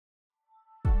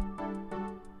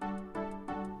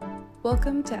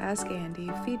Welcome to Ask Andy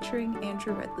featuring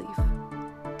Andrew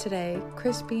Redleaf. Today,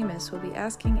 Chris Bemis will be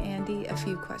asking Andy a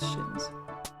few questions.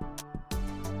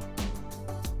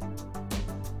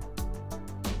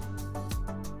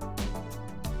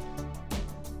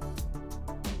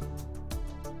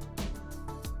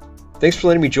 Thanks for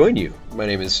letting me join you. My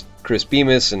name is Chris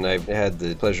Bemis, and I've had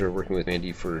the pleasure of working with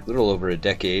Andy for a little over a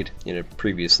decade in a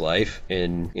previous life,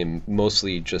 and am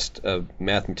mostly just a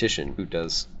mathematician who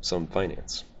does some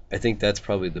finance. I think that's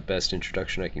probably the best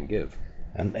introduction I can give.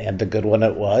 And a good one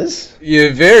it was?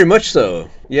 Yeah, very much so.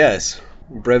 Yes.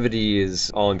 Brevity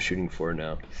is all I'm shooting for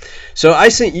now. So I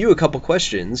sent you a couple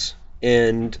questions,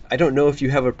 and I don't know if you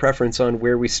have a preference on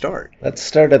where we start. Let's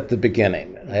start at the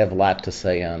beginning. I have a lot to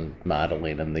say on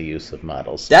modeling and the use of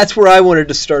models. That's where I wanted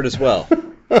to start as well.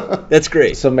 That's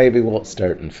great. So maybe we'll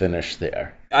start and finish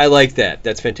there. I like that.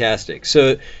 That's fantastic.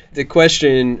 So the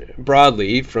question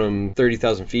broadly from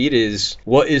 30,000 feet is,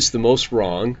 what is the most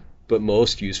wrong but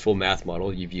most useful math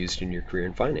model you've used in your career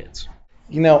in finance?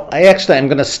 I'm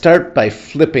going to start by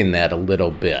flipping that a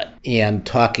little bit and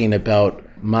talking about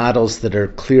models that are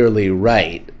clearly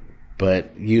right,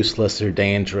 but useless or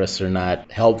dangerous or not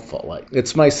helpful.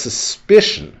 It's my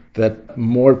suspicion that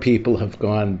more people have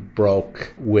gone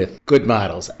broke with good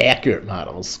models, accurate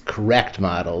models, correct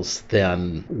models,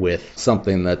 than with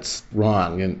something that's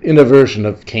wrong. And in a version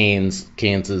of Keynes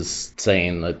is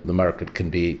saying that the market can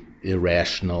be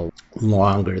irrational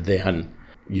longer than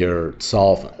you're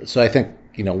solvent. So I think,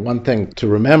 one thing to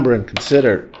remember and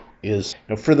consider is,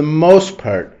 for the most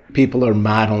part, people are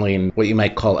modeling what you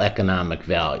might call economic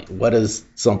value. What is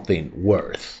something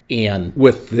worth? And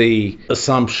with the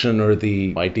assumption or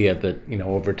the idea that,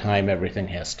 over time everything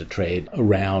has to trade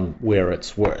around where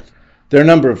it's worth. There are a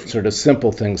number of sort of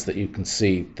simple things that you can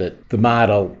see that the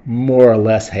model more or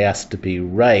less has to be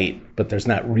right, but there's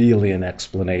not really an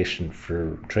explanation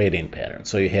for trading patterns.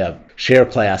 So you have share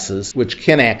classes, which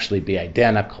can actually be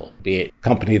identical, be it a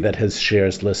company that has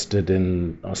shares listed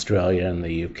in Australia and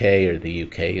the UK, or the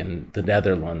UK and the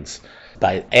Netherlands,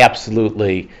 by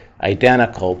absolutely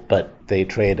identical, but they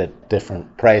trade at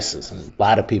different prices. And a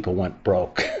lot of people went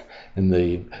broke in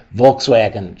the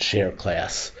Volkswagen share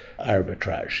class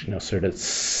arbitrage. Sort of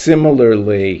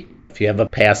similarly, if you have a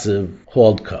passive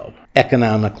holdco,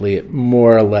 economically it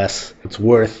more or less it's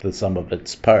worth the sum of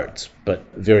its parts, but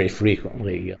very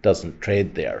frequently it doesn't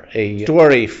trade there. A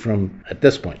story from, at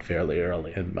this point, fairly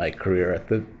early in my career. At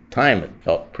the time it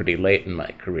felt pretty late in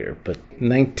my career, but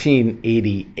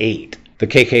 1988, the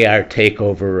KKR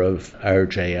takeover of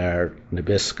RJR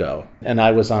Nabisco, and I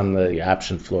was on the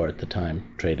option floor at the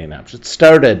time, trading options. It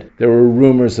started, there were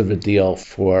rumors of a deal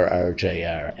for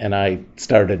RJR, and I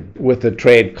started with a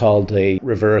trade called a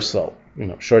reversal,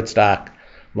 short stock,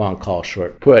 long call,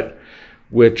 short put,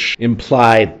 which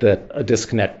implied that a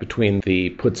disconnect between the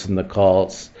puts and the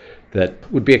calls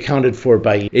that would be accounted for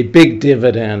by a big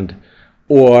dividend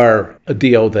or a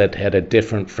deal that had a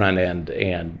different front end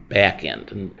and back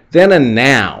end. And then and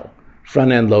now,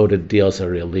 front end loaded deals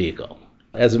are illegal.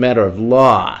 As a matter of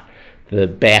law, the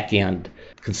back end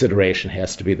consideration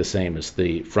has to be the same as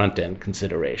the front end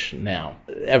consideration. Now,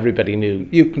 everybody knew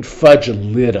you can fudge a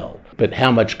little, but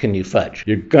how much can you fudge?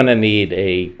 You're going to need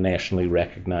a nationally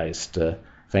recognized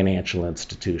financial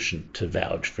institution to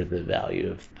vouch for the value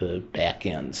of the back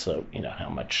end. So, how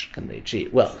much can they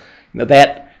cheat? Well,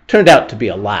 that turned out to be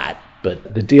a lot,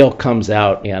 but the deal comes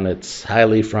out and it's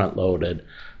highly front-loaded.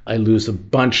 I lose a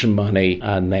bunch of money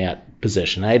on that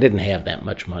position. I didn't have that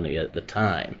much money at the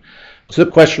time. So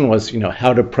the question was,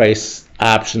 how to price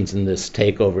options in this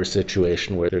takeover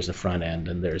situation where there's a front end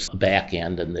and there's a back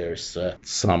end and there's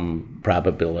some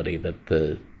probability that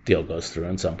the deal goes through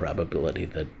and some probability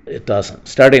that it doesn't.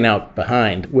 Starting out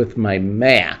behind with my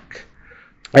Mac,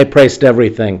 I priced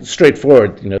everything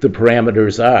straightforward. The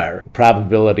parameters are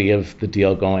probability of the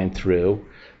deal going through,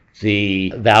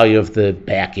 the value of the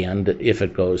back end if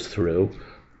it goes through,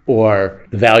 or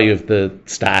the value of the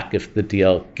stock if the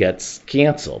deal gets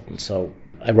canceled. And so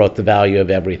I wrote the value of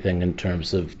everything in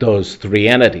terms of those three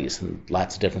entities, and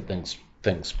lots of different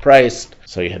things priced.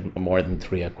 So you had more than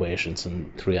three equations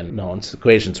and three unknowns.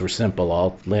 Equations were simple,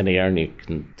 all linear, and you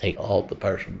can take all the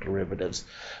partial derivatives.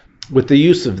 With the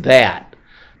use of that,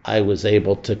 I was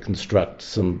able to construct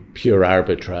some pure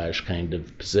arbitrage kind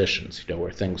of positions,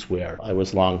 where things where I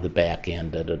was long the back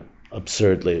end at an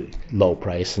absurdly low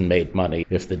price and made money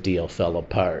if the deal fell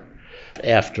apart.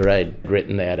 After I'd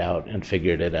written that out and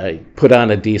figured it, I put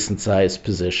on a decent-sized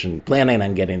position, planning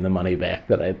on getting the money back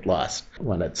that I'd lost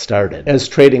when it started. As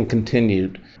trading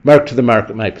continued, mark to the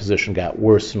market, my position got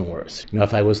worse and worse.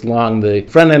 If I was long, the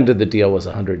front end of the deal was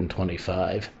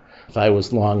 125. If I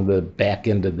was long the back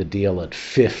end of the deal at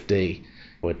 50,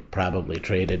 would probably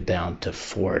trade it down to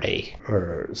 40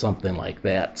 or something like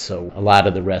that. So a lot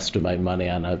of the rest of my money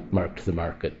on a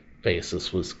mark-to-the-market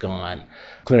basis was gone.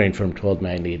 Clearing firm told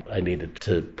me I needed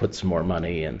to put some more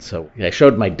money in. So I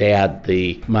showed my dad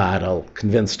the model,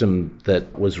 convinced him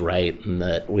that was right and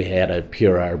that we had a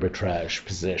pure arbitrage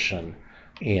position.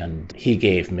 And he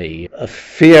gave me a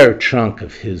fair chunk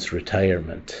of his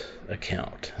retirement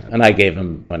account. And I gave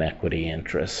him an equity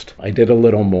interest. I did a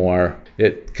little more.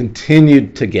 It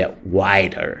continued to get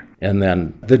wider. And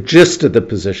then the gist of the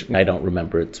position, I don't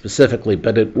remember it specifically,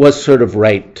 but it was sort of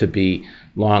right to be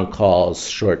long calls,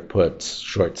 short puts,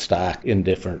 short stock in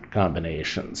different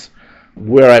combinations.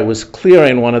 Where I was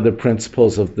clearing, one of the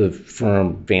principals of the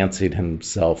firm fancied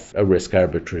himself a risk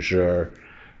arbitrageur.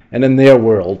 And in their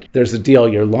world, there's a deal,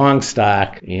 you're long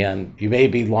stock, and you may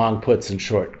be long puts and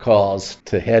short calls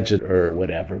to hedge it or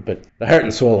whatever, but the heart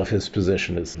and soul of his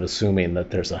position is assuming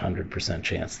that there's a 100%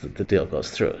 chance that the deal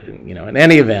goes through. And, in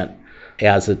any event,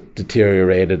 as it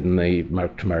deteriorated and the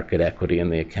mark-to-market equity in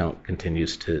the account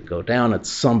continues to go down, at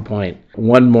some point,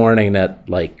 one morning at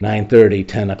like 9:30,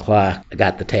 10 o'clock, I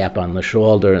got the tap on the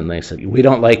shoulder and they said, we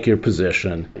don't like your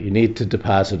position. You need to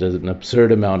deposit an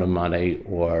absurd amount of money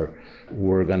or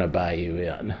we're going to buy you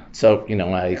in. So,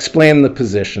 I explained the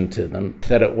position to them,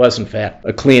 that it was in fact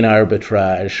a clean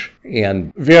arbitrage,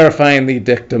 and verifying the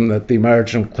dictum that the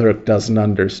margin clerk doesn't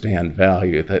understand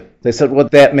value. That they said, well,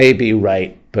 that may be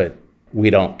right, but we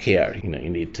don't care. You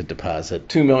need to deposit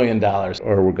 $2 million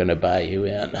or we're going to buy you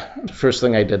in. The first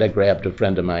thing I did, I grabbed a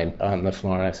friend of mine on the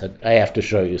floor and I said, I have to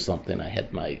show you something. I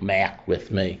had my Mac with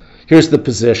me. Here's the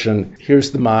position.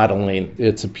 Here's the modeling.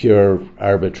 It's a pure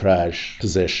arbitrage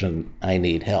position. I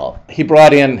need help. He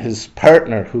brought in his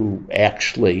partner, who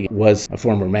actually was a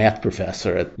former math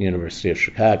professor at the University of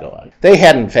Chicago. They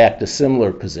had, in fact, a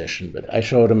similar position, but I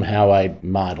showed him how I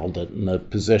modeled it and the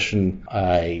position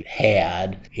I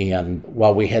had. And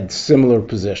while we had similar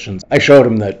positions, I showed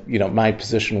him that, my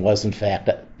position was, in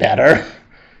fact, better.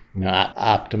 Not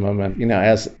optimum. And,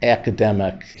 as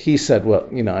academic, he said, well,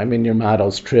 your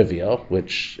model's trivial,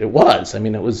 which it was.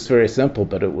 It was very simple,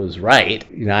 but it was right.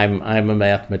 I'm a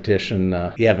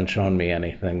mathematician. You haven't shown me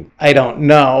anything I don't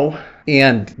know.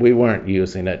 And we weren't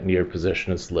using it, and your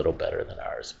position is a little better than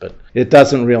ours. But it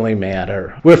doesn't really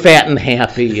matter. We're fat and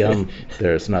happy.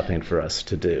 There's nothing for us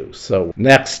to do. So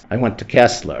next, I went to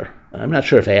Kessler. I'm not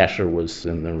sure if Asher was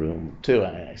in the room, too.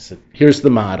 I said, here's the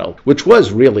model, which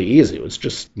was really easy. It was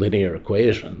just linear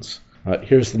equations.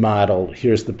 Here's the model.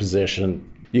 Here's the position.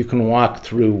 You can walk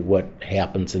through what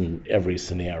happens in every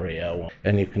scenario.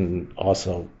 And you can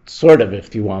also sort of,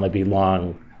 if you want to be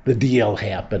long the deal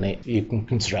happening, you can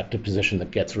construct a position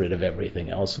that gets rid of everything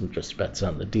else and just bets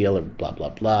on the deal or blah, blah,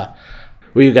 blah.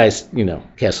 Will you guys,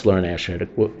 Kessler and Asher,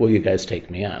 will you guys take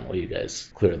me on? Will you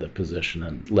guys clear the position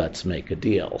and let's make a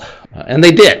deal? And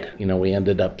they did. We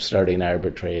ended up starting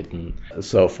Arbitrate and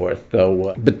so forth.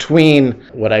 Though between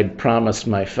what I'd promised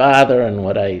my father and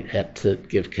what I had to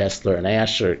give Kessler and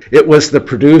Asher, it was the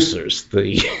producers.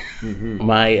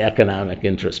 My economic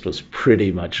interest was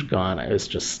pretty much gone. I was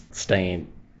just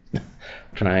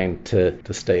trying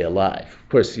to stay alive. Of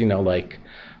course,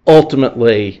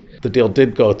 ultimately, the deal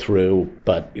did go through,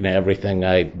 but everything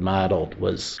I modeled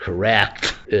was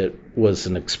correct. It was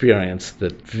an experience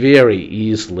that very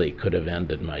easily could have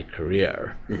ended my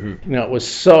career. Mm-hmm. It was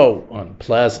so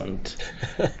unpleasant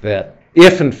that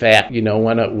if, in fact,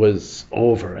 when it was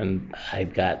over and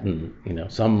I'd gotten,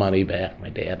 some money back, my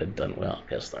dad had done well,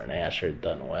 Kessler and Asher had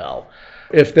done well.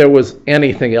 If there was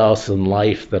anything else in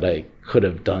life that I could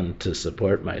have done to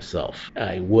support myself,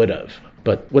 I would have.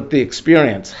 But what the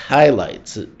experience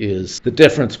highlights is the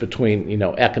difference between,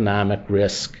 economic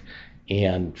risk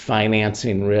and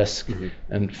financing risk. Mm-hmm.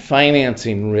 And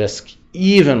financing risk,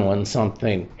 even when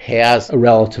something has a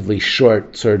relatively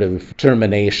short sort of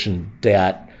termination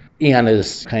debt and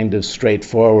is kind of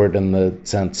straightforward in the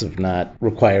sense of not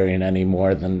requiring any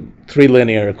more than 3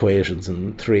 linear equations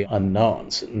and 3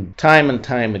 unknowns. And time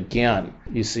again,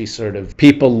 you see sort of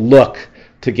people look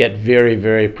to get very,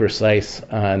 very precise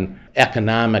on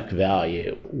economic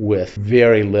value with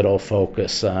very little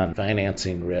focus on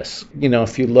financing risk.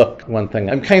 If you look, one thing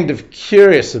I'm kind of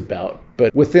curious about,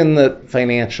 but within the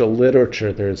financial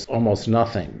literature, there's almost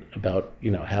nothing about,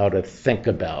 how to think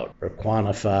about or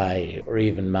quantify or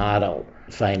even model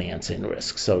financing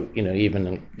risk. So,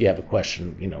 even you have a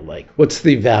question, like what's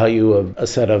the value of a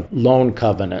set of loan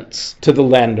covenants to the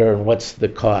lender and what's the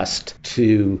cost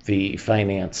to the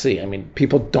financee? I mean,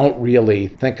 people don't really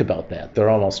think about that. They're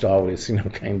almost always,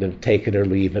 kind of take it or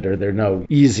leave it, or there are no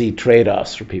easy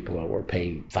trade-offs for people. We're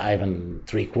paying 5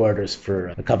 3/4 for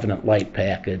a covenant light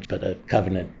package, but a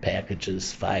covenant package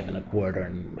is 5 1/4,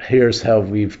 and here's how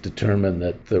we've determined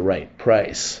that the right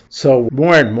price. So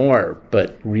more and more,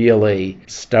 but really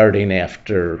starting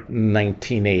after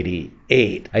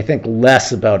 1988, I think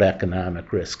less about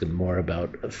economic risk and more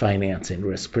about financing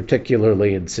risk,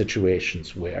 particularly in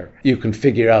situations where you can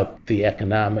figure out the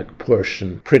economic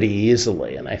portion pretty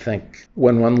easily. And I think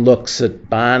when one looks at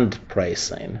bond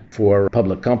pricing for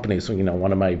public companies,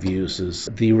 one of my views is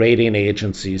the rating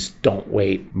agencies don't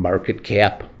weight market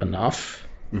cap enough.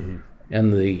 Mm-hmm.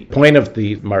 And the point of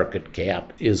the market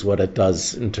cap is what it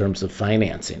does in terms of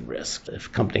financing risk. If a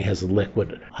company has a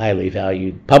liquid, highly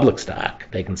valued public stock,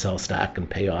 they can sell stock and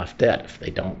pay off debt. If they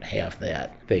don't have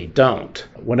that, they don't.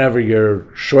 Whenever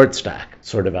you're short stock, it's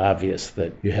sort of obvious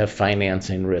that you have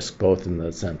financing risk, both in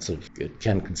the sense of it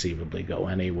can conceivably go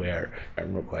anywhere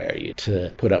and require you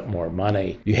to put up more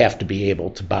money. You have to be able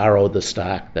to borrow the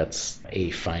stock. That's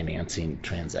a financing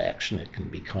transaction. It can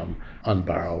become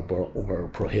unborrowable or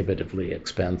prohibitively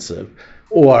expensive.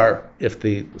 Or if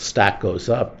the stock goes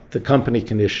up, the company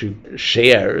can issue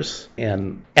shares,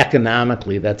 and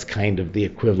economically that's kind of the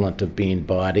equivalent of being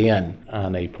bought in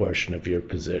on a portion of your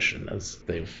position, as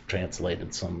they've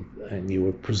translated some, and you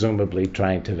were presumably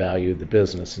trying to value the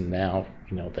business, and now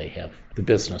they have the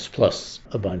business plus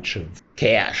a bunch of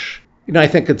cash. I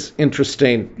think it's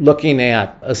interesting looking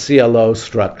at a CLO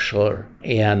structure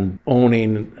and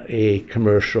owning a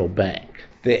commercial bank.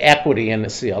 The equity in a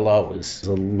CLO is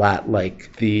a lot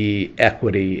like the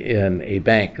equity in a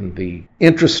bank. And the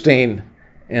interesting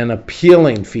and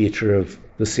appealing feature of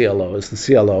the CLO is the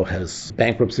CLO has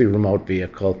bankruptcy remote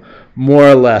vehicle, more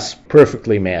or less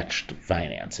perfectly matched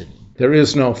financing. There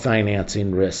is no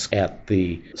financing risk at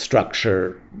the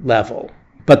structure level.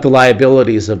 But the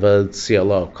liabilities of a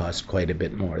CLO cost quite a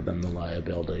bit more than the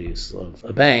liabilities of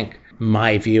a bank.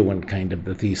 My view and kind of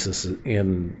the thesis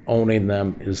in owning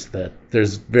them is that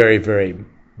there's very, very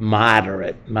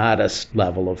modest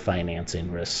level of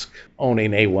financing risk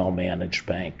owning a well-managed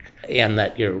bank, and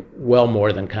that you're well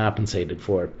more than compensated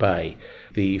for it by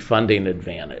the funding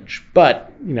advantage.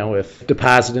 But, if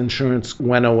deposit insurance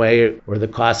went away or the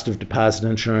cost of deposit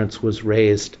insurance was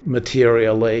raised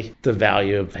materially, the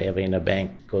value of having a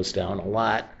bank goes down a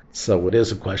lot. So it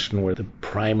is a question where the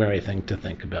primary thing to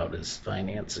think about is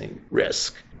financing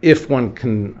risk, if one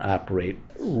can operate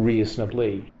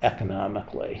reasonably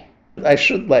economically. I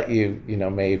should let you,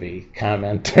 maybe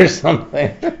comment or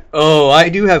something. Oh, I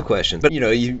do have questions. But,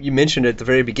 you mentioned at the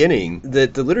very beginning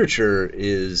that the literature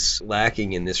is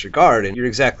lacking in this regard. And you're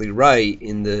exactly right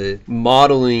in the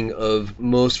modeling of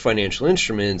most financial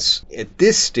instruments. At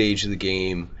this stage of the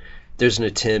game, there's an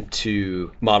attempt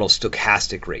to model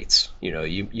stochastic rates.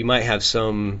 You might have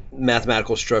some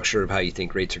mathematical structure of how you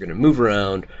think rates are going to move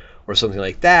around or something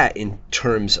like that in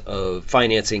terms of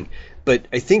financing. But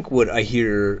I think what I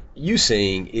hear you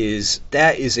saying is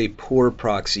that is a poor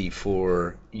proxy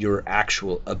for your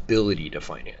actual ability to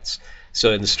finance.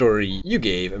 So in the story you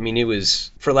gave, it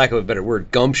was, for lack of a better word,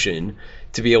 gumption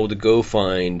to be able to go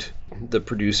find the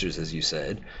producers, as you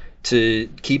said, to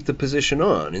keep the position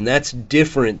on. And that's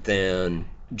different than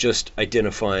just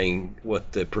identifying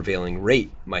what the prevailing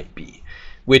rate might be,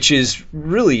 which is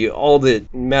really all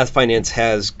that math finance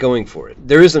has going for it.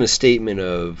 There isn't a statement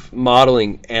of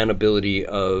modeling an ability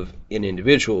of an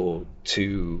individual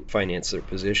to finance their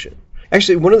position.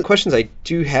 Actually, one of the questions I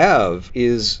do have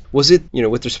is, was it,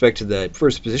 with respect to that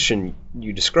first position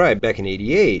you described back in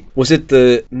 88, was it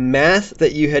the math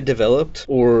that you had developed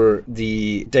or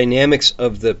the dynamics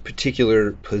of the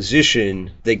particular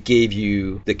position that gave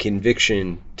you the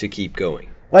conviction to keep going?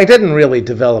 Well, I didn't really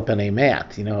develop any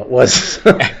math. It was,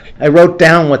 I wrote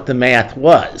down what the math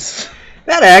was.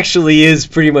 That actually is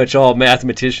pretty much all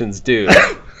mathematicians do.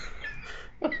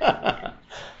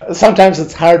 Sometimes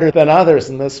it's harder than others,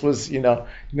 and this was,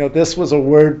 this was a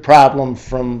word problem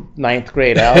from 9th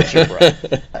grade algebra,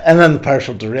 and then the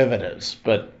partial derivatives.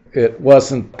 But it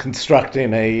wasn't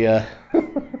constructing a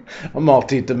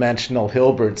multi-dimensional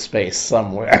Hilbert space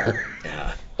somewhere.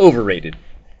 Yeah, overrated.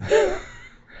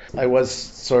 I was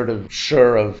sort of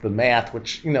sure of the math,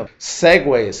 which,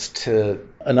 segues to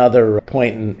another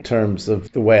point in terms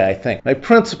of the way I think. My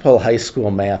principal high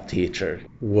school math teacher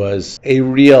was a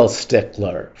real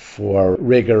stickler for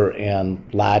rigor and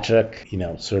logic,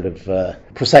 sort of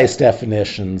precise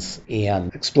definitions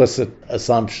and explicit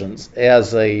assumptions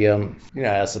as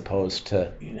as opposed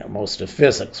to, most of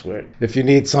physics, where if you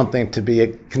need something to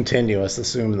be continuous,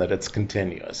 assume that it's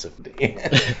continuous.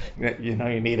 If, you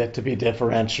need it to be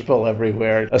differentiable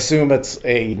everywhere, assume it's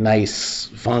a nice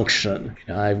function.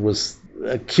 I was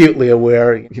acutely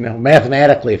aware,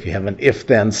 mathematically, if you have an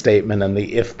if-then statement and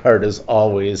the if part is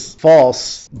always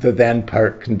false, the then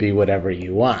part can be whatever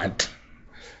you want,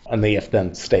 and the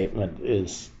if-then statement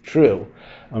is true.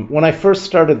 When I first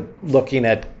started looking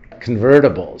at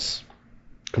convertible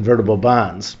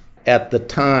bonds, at the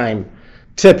time,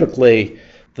 typically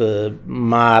the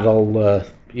model,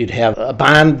 you'd have a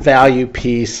bond value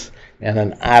piece and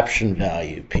an option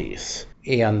value piece.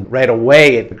 And right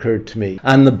away it occurred to me,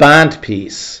 on the bond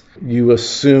piece, you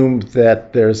assumed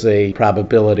that there's a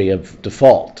probability of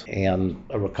default and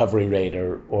a recovery rate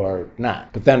or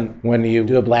not. But then when you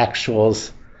do a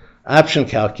Black-Scholes option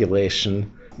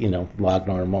calculation, log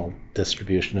normal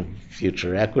distribution of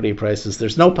future equity prices,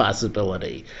 there's no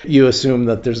possibility. You assume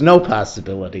that there's no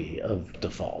possibility of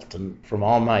default. And from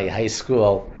all my high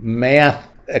school math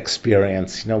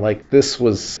experience, this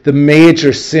was the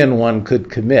major sin one could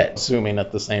commit, assuming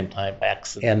at the same time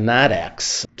X and not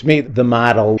X. To me, the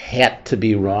model had to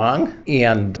be wrong.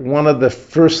 And one of the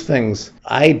first things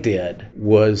I did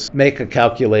was make a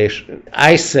calculation.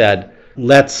 I said,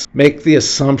 let's make the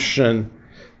assumption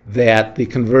that the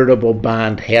convertible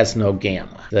bond has no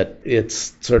gamma, that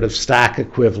its sort of stock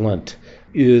equivalent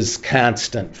is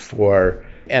constant for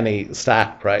any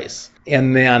stock price.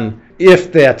 And then,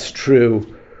 if that's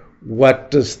true, what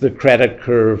does the credit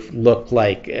curve look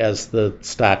like as the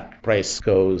stock price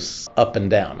goes up and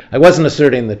down? I wasn't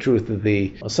asserting the truth of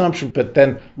the assumption, but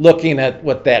then looking at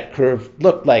what that curve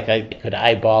looked like, I could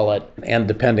eyeball it, and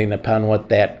depending upon what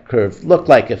that curve looked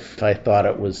like, if I thought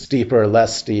it was steeper or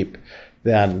less steep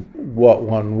than what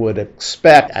one would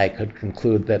expect, I could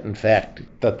conclude that, in fact,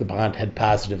 that the bond had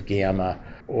positive gamma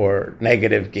or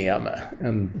negative gamma,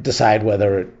 and decide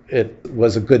whether it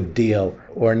was a good deal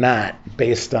or not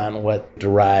based on what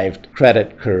derived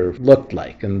credit curve looked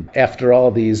like. And after all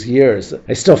these years,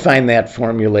 I still find that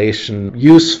formulation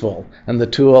useful and the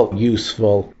tool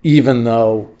useful, even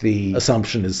though the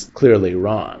assumption is clearly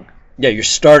wrong. Yeah, you're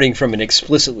starting from an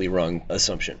explicitly wrong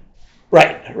assumption.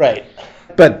 Right.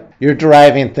 But you're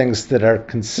deriving things that are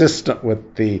consistent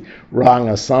with the wrong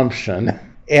assumption,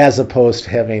 as opposed to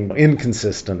having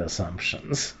inconsistent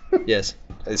assumptions. Yes,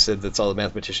 I said that's all the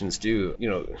mathematicians do.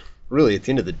 Really, at the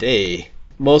end of the day,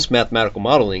 most mathematical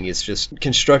modeling is just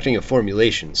constructing a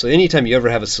formulation. So anytime you ever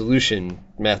have a solution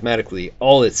mathematically,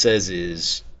 all it says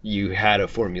is you had a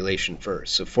formulation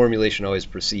first. So formulation always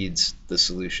precedes the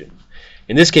solution.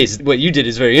 In this case, what you did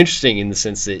is very interesting in the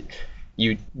sense that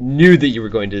you knew that you were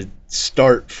going to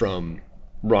start from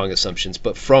wrong assumptions,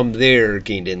 but from there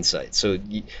gained insight. So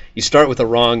you start with a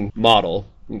wrong model,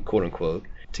 quote unquote,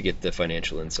 to get the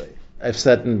financial insight. I've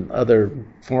said in other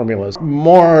formulas,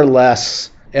 more or less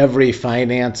every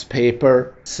finance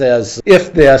paper says,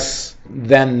 if this,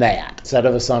 then that, set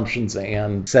of assumptions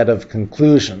and set of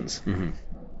conclusions. Mm-hmm.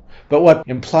 But what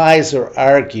implies or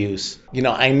argues,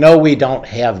 I know we don't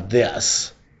have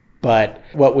this, but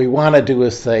what we want to do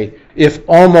is say, if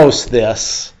almost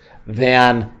this,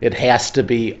 then it has to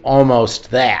be almost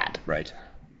that. Right.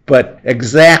 But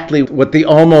exactly what the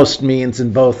almost means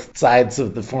in both sides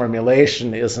of the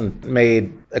formulation isn't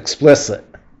made explicit.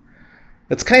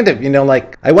 It's kind of,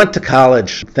 like I went to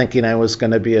college thinking I was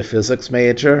going to be a physics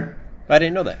major. I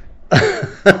didn't know that.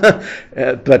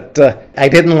 But I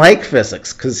didn't like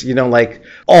physics because,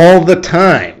 all the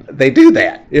time they do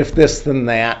that. If this, then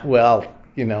that. Well,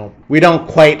 we don't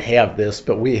quite have this,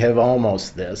 but we have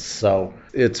almost this. So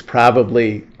it's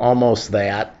probably almost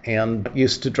that, and it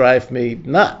used to drive me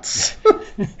nuts.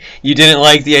 You didn't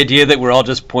like the idea that we're all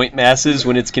just point masses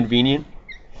when it's convenient?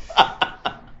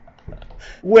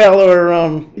 Well,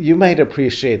 or you might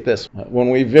appreciate this. When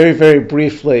we very, very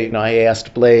briefly, I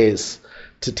asked Blaise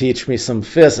to teach me some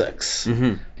physics.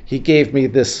 Mm-hmm. He gave me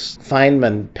this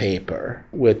Feynman paper,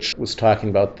 which was talking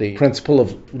about the principle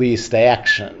of least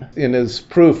action. In his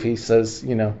proof, he says,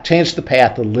 change the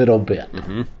path a little bit.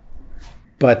 Mm-hmm.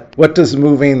 But what does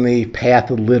moving the path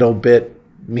a little bit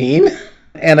mean?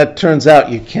 And it turns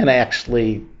out you can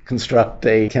actually construct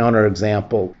a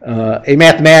counterexample, a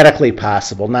mathematically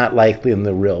possible, not likely in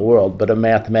the real world, but a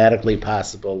mathematically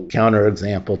possible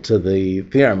counterexample to the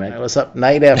theorem. And I was up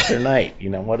night after night.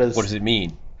 What does it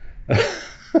mean?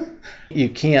 You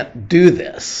can't do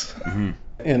this. Mm-hmm.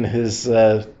 in his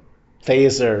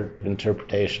phasor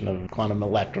interpretation of quantum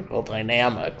electrical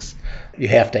dynamics. You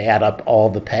have to add up all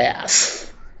the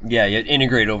paths. Yeah, you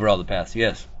integrate over all the paths,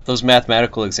 yes. Those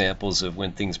mathematical examples of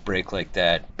when things break like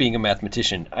that, being a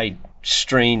mathematician, I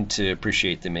strain to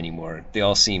appreciate them anymore. They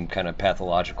all seem kind of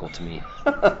pathological to me.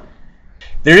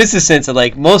 There is a sense of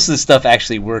like most of the stuff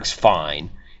actually works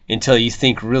fine until you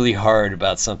think really hard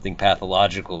about something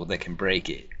pathological that can break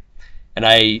it. And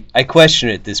I question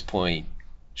at this point,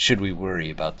 should we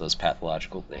worry about those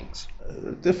pathological things?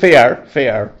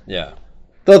 Fair. Yeah.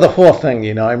 Though the whole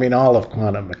thing, all of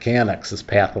quantum mechanics is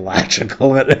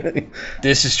pathological.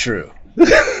 This is true.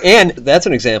 And that's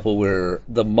an example where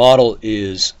the model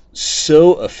is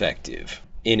so effective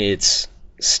in its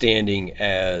standing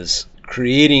as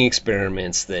creating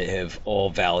experiments that have all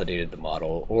validated the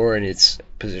model, or in its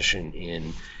position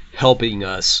in helping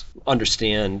us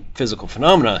understand physical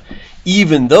phenomena,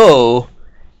 even though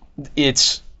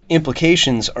its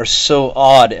implications are so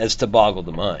odd as to boggle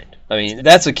the mind. I mean,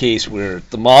 that's a case where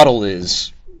the model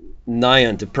is nigh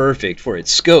unto perfect for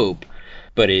its scope,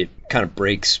 but it kind of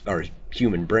breaks our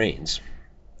human brains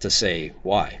to say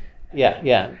why.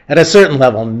 Yeah. At a certain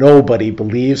level, nobody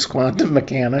believes quantum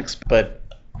mechanics, but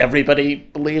everybody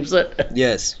believes it.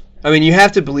 Yes. I mean, you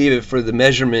have to believe it for the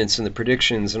measurements and the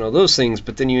predictions and all those things,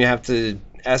 but then you have to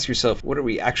ask yourself, what are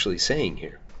we actually saying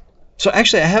here? So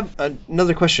actually, I have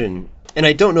another question, and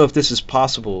I don't know if this is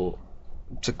possible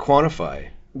to quantify,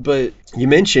 but you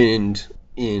mentioned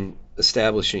in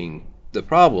establishing the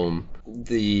problem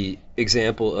the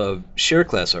example of share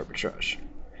class arbitrage.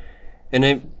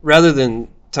 And rather than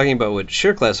talking about what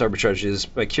share class arbitrage is,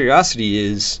 my curiosity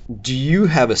is, do you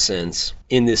have a sense,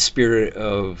 in this spirit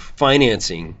of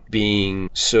financing being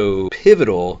so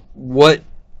pivotal, what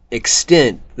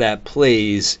extent that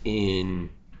plays in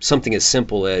something as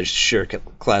simple as share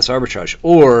class arbitrage?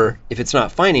 Or if it's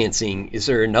not financing, is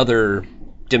there another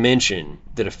dimension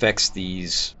that affects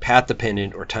these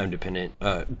path-dependent or time-dependent,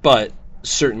 but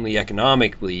certainly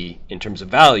economically, in terms of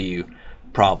value,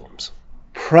 problems?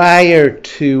 Prior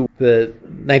to the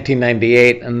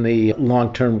 1998 and the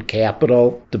long-term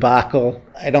capital debacle,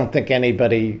 I don't think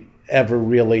anybody ever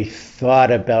really thought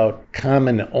about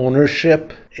common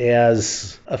ownership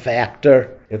as a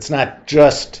factor. It's not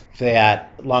just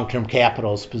that long-term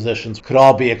capital's positions could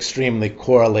all be extremely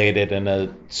correlated in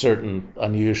a certain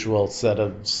unusual set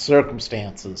of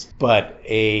circumstances, but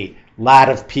a lot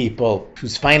of people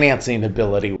whose financing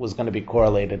ability was going to be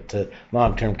correlated to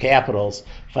long-term capital's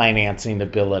financing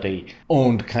ability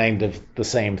owned kind of the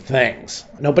same things.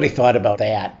 Nobody thought about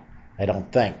that, I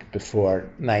don't think, before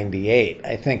 98.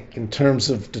 I think in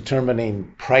terms of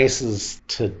determining prices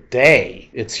today,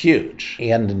 it's huge,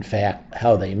 and in fact,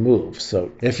 how they move.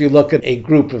 So if you look at a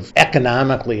group of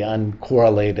economically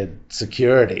uncorrelated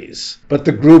securities, but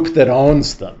the group that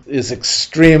owns them is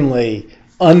extremely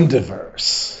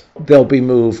undiverse, they'll be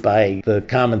moved by the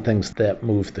common things that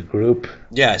move the group.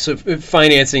 Yeah, so if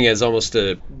financing as almost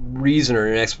a reason or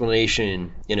an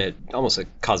explanation in almost a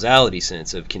causality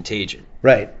sense of contagion.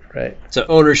 Right. So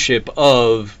ownership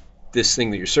of this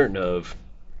thing that you're certain of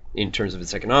in terms of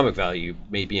its economic value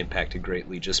may be impacted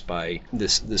greatly just by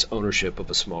this ownership of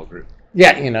a small group.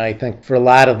 Yeah, I think for a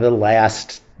lot of the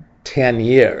last 10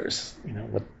 years,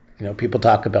 people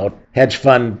talk about hedge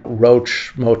fund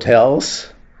roach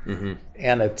motels. Mm-hmm.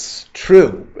 And it's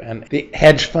true. And the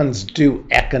hedge funds do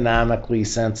economically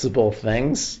sensible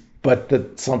things, but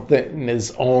that something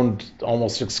is owned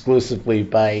almost exclusively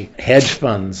by hedge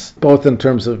funds, both in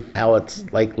terms of how it's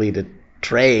likely to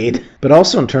trade, but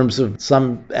also in terms of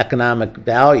some economic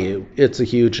value, it's a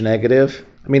huge negative.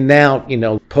 I mean, now,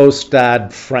 post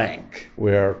Dodd-Frank,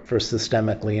 where for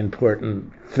systemically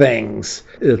important things,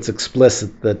 it's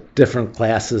explicit that different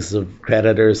classes of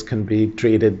creditors can be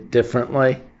treated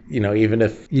differently. Even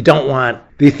if you don't want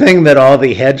the thing that all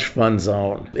the hedge funds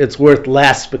own, it's worth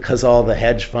less because all the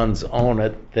hedge funds own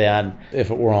it than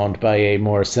if it were owned by a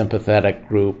more sympathetic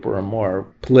group or a more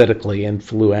politically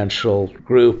influential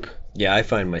group. Yeah, I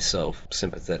find myself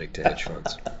sympathetic to hedge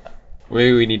funds.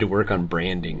 Maybe we need to work on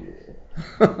branding.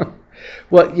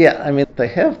 Well, yeah, I mean, they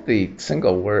have the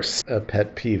single worst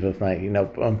pet peeve of mine.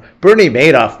 Bernie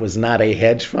Madoff was not a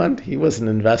hedge fund. He was an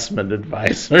investment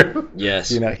advisor. Yes.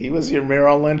 He was your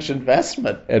Merrill Lynch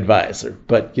investment advisor.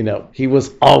 But, he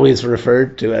was always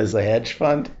referred to as a hedge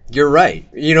fund. You're right.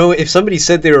 If somebody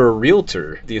said they were a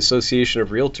realtor, the Association of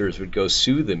Realtors would go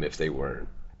sue them if they weren't.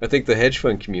 I think the hedge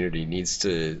fund community needs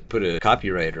to put a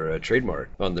copyright or a trademark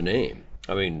on the name.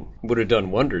 I mean, would have done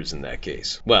wonders in that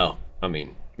case. Well, I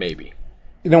mean, maybe.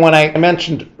 When I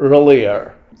mentioned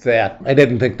earlier that I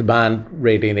didn't think the bond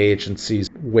rating agencies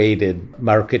weighted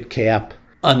market cap,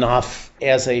 enough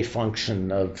as a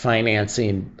function of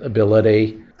financing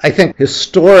ability. I think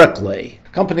historically,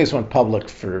 companies went public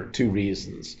for two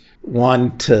reasons.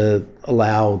 One, to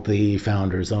allow the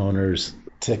founders, owners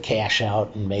to cash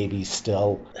out and maybe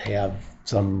still have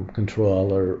some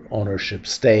control or ownership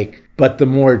stake. But the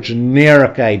more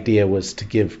generic idea was to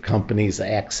give companies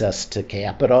access to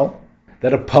capital,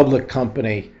 that a public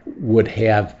company would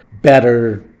have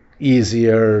better,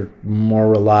 easier, more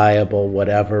reliable,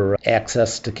 whatever,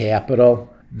 access to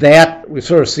capital. That we've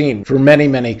sort of seen for many,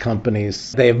 many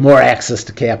companies. They have more access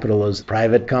to capital as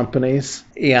private companies.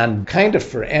 And kind of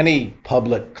for any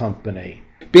public company,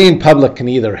 being public can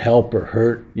either help or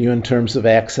hurt you in terms of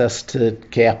access to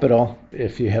capital.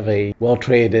 If you have a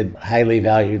well-traded, highly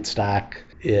valued stock,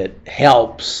 it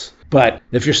helps. But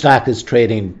if your stock is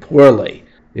trading poorly,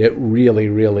 it really,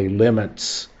 really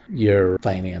limits your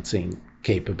financing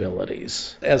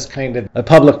capabilities. As kind of a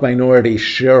public minority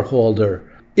shareholder,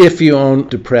 if you own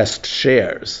depressed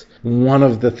shares, one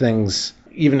of the things,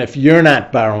 even if you're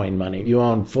not borrowing money, you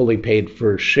own fully paid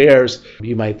for shares,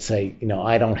 you might say,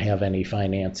 I don't have any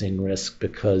financing risk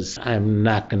because I'm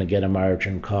not going to get a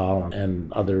margin call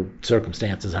and other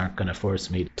circumstances aren't going to force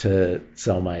me to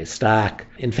sell my stock.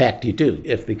 In fact, you do.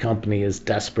 If the company is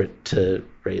desperate to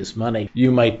raise money,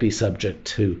 you might be subject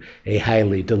to a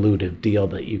highly dilutive deal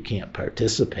that you can't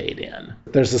participate in.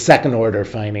 There's a second order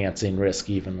financing risk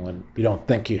even when you don't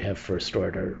think you have first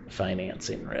order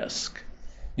financing risk.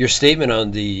 Your statement on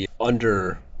the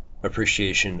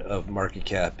under-appreciation of market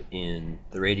cap in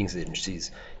the ratings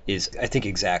agencies is, I think,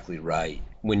 exactly right.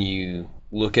 When you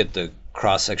look at the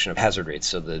cross-section of hazard rates,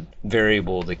 so the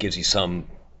variable that gives you some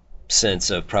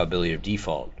sense of probability of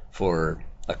default for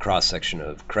a cross-section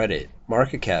of credit,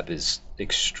 market cap is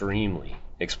extremely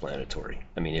explanatory.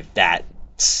 I mean, if that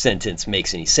sentence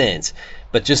makes any sense,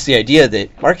 but just the idea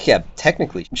that market cap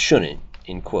technically shouldn't,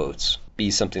 in quotes, be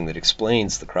something that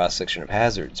explains the cross-section of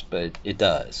hazards, but it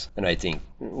does. And I think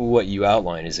what you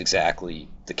outline is exactly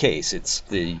the case. It's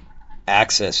the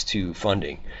access to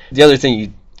funding. The other thing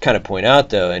you kind of point out,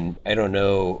 though, and I don't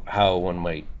know how one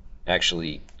might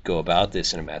actually go about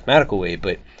this in a mathematical way,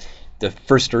 but the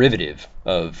first derivative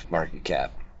of market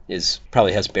cap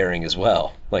probably has bearing as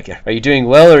well. Like, are you doing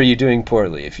well or are you doing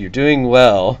poorly? If you're doing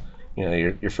well,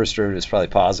 your first derivative is probably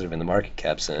positive in the market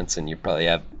cap sense, and you probably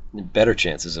have better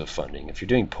chances of funding. If you're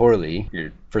doing poorly,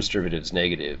 your first derivative is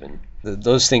negative, and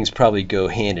those things probably go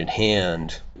hand in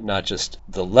hand, not just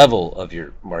the level of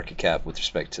your market cap with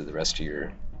respect to the rest of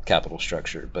your capital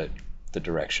structure, but the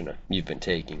direction you've been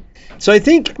taking. So I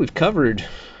think we've covered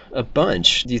a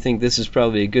bunch. Do you think this is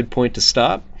probably a good point to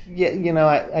stop?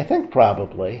 Yeah, I think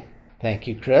probably. Thank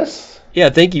you, Chris. Yeah,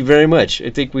 thank you very much. I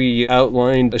think we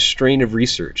outlined a strain of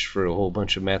research for a whole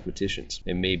bunch of mathematicians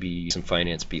and maybe some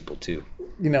finance people too.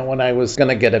 When I was going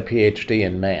to get a PhD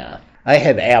in math, I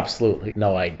had absolutely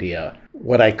no idea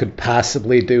what I could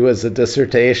possibly do as a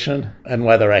dissertation and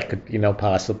whether I could,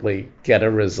 possibly get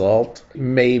a result.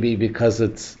 Maybe because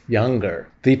it's younger.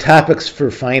 The topics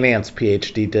for finance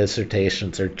PhD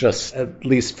dissertations are just, at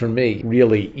least for me,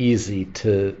 really easy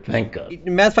to think of.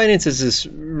 Math finance is this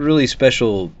really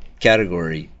special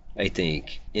category, I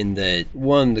think, in that,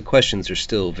 one, the questions are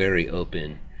still very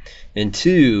open, and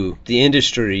two, the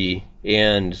industry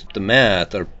and the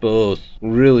math are both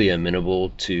really amenable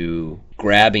to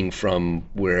grabbing from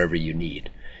wherever you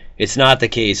need. It's not the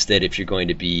case that if you're going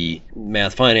to be a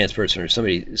math finance person or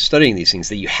somebody studying these things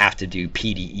that you have to do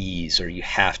PDEs or you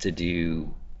have to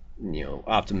do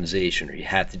optimization or you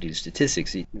have to do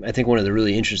statistics. I think one of the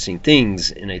really interesting things,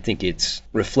 and I think it's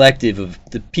reflective of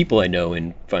the people I know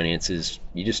in finance, is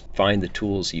you just find the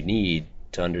tools you need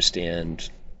to understand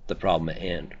the problem at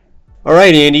hand. All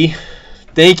right, Andy.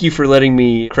 Thank you for letting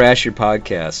me crash your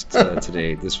podcast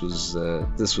today. This was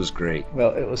great.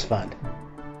 Well, it was fun.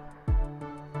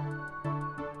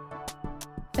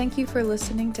 Thank you for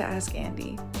listening to Ask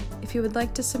Andy. If you would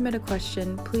like to submit a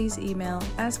question, please email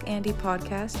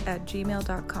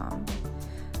askandypodcast@gmail.com.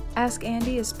 Ask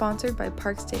Andy is sponsored by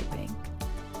Park State Bank.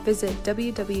 Visit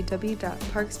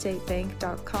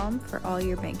www.parkstatebank.com for all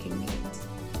your banking needs.